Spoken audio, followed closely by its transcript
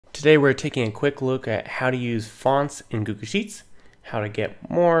Today we're taking a quick look at how to use fonts in Google Sheets, how to get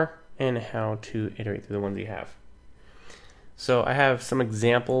more, and how to iterate through the ones you have. So I have some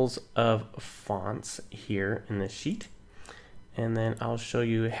examples of fonts here in this sheet, and then I'll show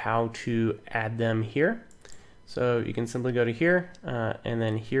you how to add them here. So you can simply go to here, and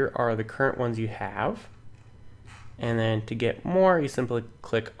then here are the current ones you have. And then to get more, you simply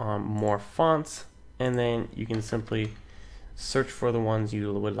click on more fonts, and then you can simply search for the ones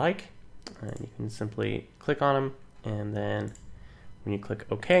you would like, and you can simply click on them, and then when you click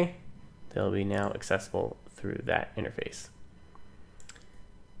OK, they'll be now accessible through that interface.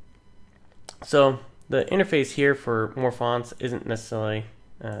 So the interface here for more fonts isn't necessarily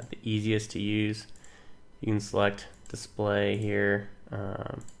the easiest to use. You can select display here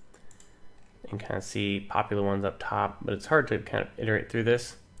and kind of see popular ones up top, but it's hard to kind of iterate through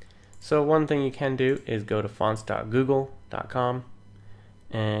this. So one thing you can do is go to fonts.google.com,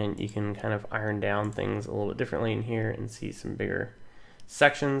 and you can kind of iron down things a little bit differently in here and see some bigger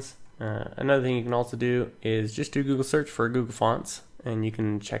sections. Another thing you can also do is just do Google search for Google Fonts, and you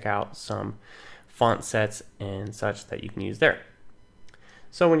can check out some font sets and such that you can use there.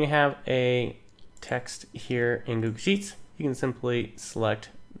 So when you have a text here in Google Sheets, you can simply select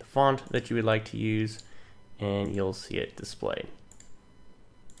the font that you would like to use, and you'll see it displayed.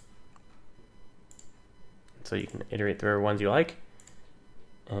 So you can iterate through the ones you like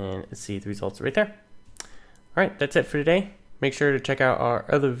and see the results right there. All right, that's it for today. Make sure to check out our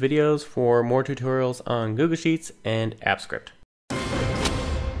other videos for more tutorials on Google Sheets and AppScript.